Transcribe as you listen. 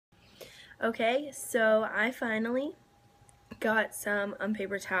Okay, so I finally got some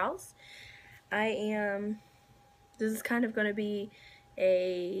Unpaper towels. This is kind of going to be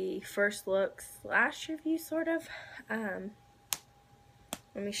a first look slash review sort of. Let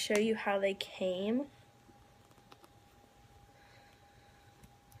me show you how they came.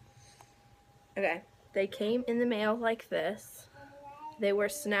 Okay, they came in the mail like this. They were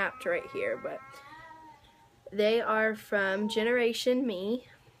snapped right here, but they are from Generation Me.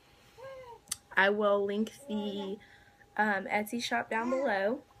 I will link the Etsy shop down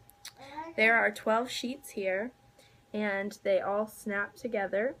below. There are 12 sheets here, and they all snap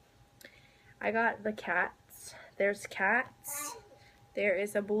together. I got the cats. There's cats. There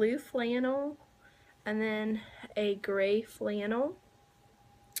is a blue flannel, and then a gray flannel.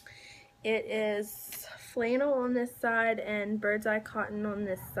 It is flannel on this side and bird's eye cotton on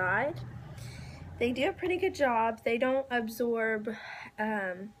this side. They do a pretty good job. They don't absorb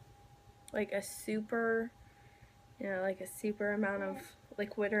like a super amount of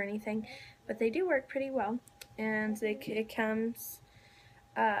liquid or anything, but they do work pretty well. And it comes,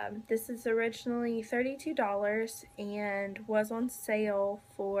 this is originally $32 and was on sale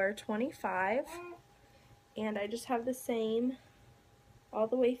for $25, and I just have the same all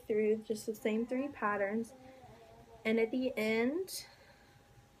the way through, just the same 3 patterns. And at the end,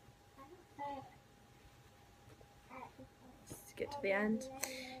 let's get to the end,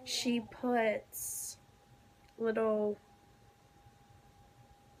 she puts little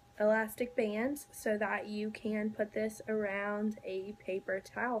elastic bands so that you can put this around a paper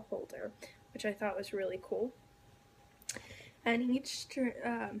towel holder, which I thought was really cool. And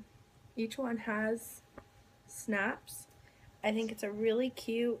each one has snaps. I think it's a really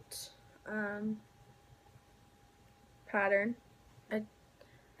cute pattern. I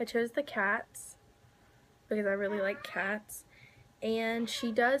chose the cats because I really like cats. And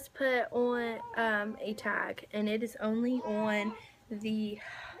she does put on a tag, and it is only on the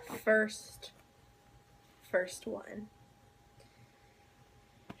first one.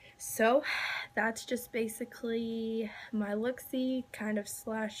 So that's just basically my look-see kind of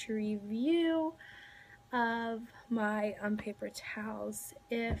slash review of my Unpaper towels.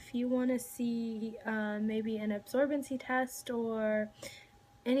 If you want to see maybe an absorbency test or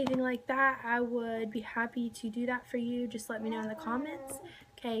anything like that, I would be happy to do that for you. Just let me know in the comments.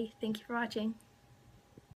 Okay, thank you for watching.